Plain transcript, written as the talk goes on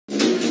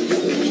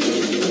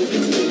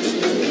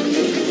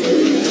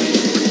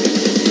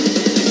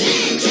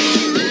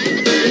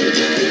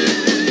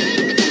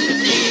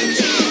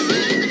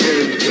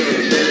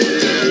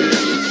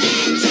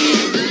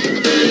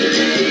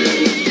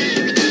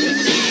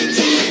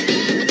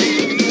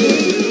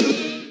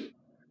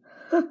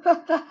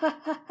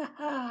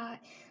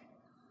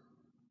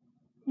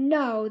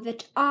Now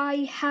that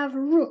I have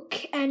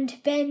Rook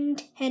and Ben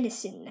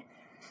Tennyson,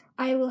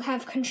 I will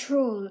have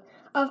control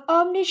of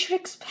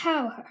Omnitrix's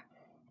power,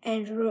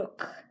 and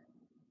Rook,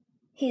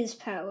 his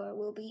power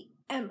will be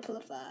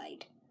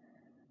amplified.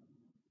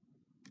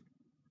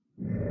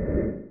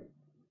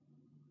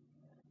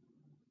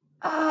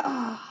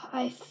 Ah,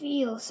 I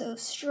feel so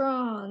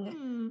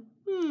strong.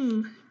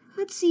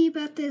 Let's see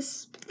about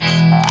this.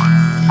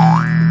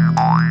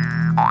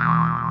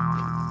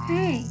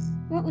 Hey,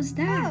 what was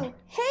that? Oh,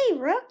 hey,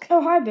 Rook.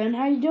 Oh, hi, Ben.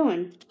 How you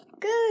doing?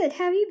 Good.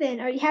 How have you been?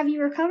 Have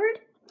you recovered?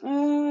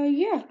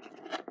 Yeah.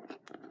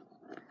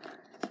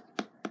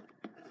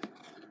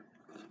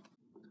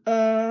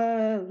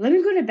 Let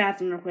me go to the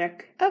bathroom real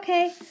quick.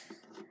 Okay.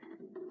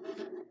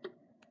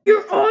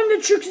 You're on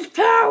the Trix's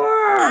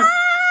power!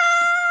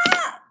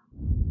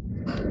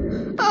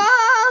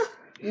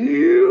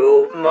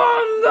 You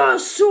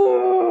Mongosaur!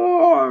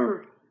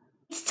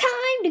 It's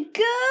time to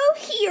go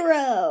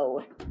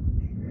hero!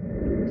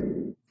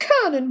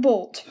 Cannon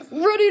bolt,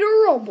 ready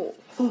to rumble.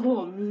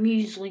 Oh,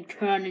 measly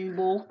cannon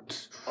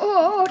bolt.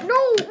 No,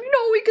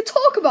 we could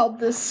talk about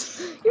this.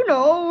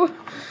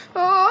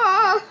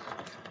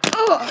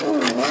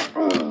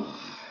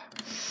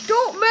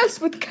 Don't mess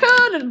with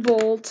cannon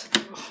bolt.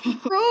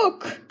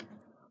 Rook,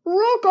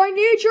 I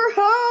need your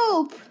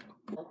help.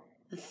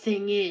 The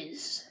thing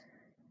is,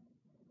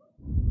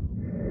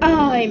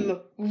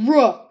 I'm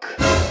Rook.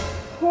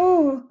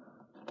 Oh,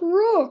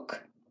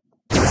 Rook.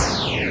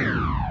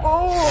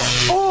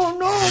 Oh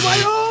no, my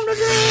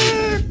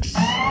Omnitrix!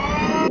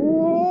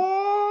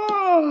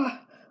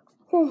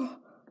 Oh,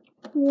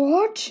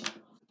 what?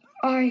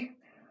 I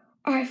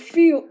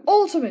feel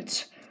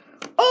ultimate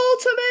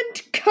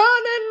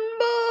cannon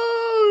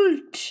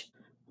bolt!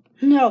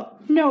 No,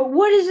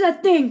 what is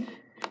that thing?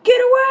 Get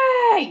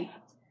away!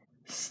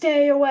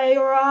 Stay away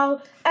or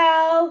I'll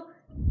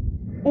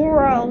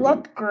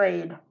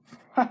upgrade.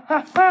 Ha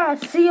ha ha,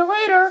 see you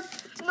later.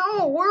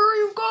 No, where are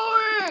you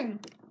going?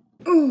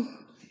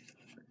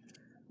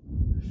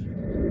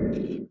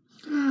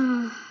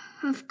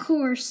 Of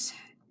course,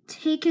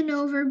 taken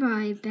over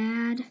by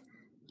bad,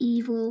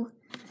 evil,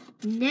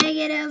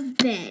 negative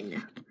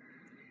Ben.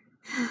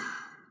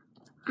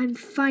 I'm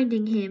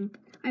finding him.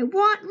 I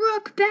want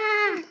Rook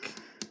back.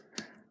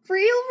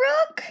 Real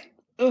Rook?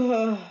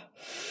 Hello,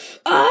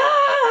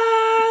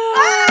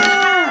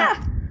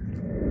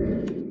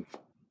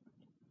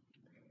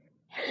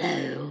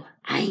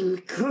 I'm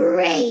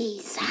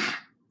Crazy.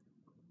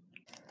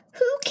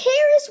 Who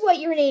cares what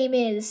your name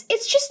is?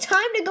 It's just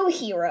time to go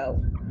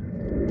hero.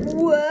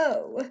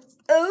 Whoa,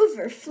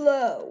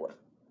 overflow.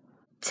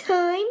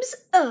 Time's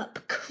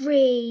up,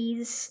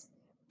 Craze.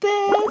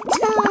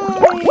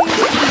 Bedtime.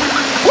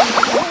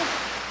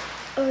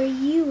 Are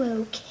you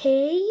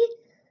okay?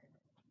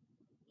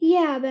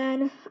 Yeah,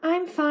 Ben,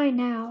 I'm fine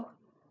now.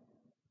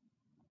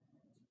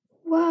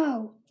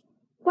 Whoa,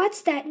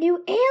 what's that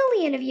new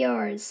alien of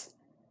yours?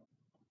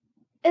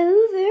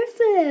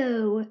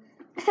 Overflow.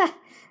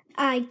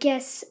 I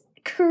guess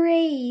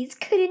Craze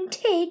couldn't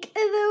take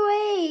the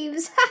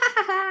waves.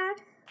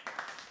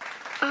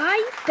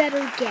 I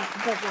better get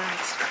the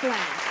last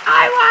class.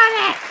 I want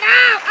it! No,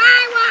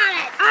 I want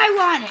it! I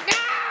want it!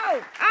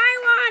 No, I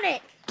want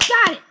it!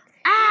 Got it!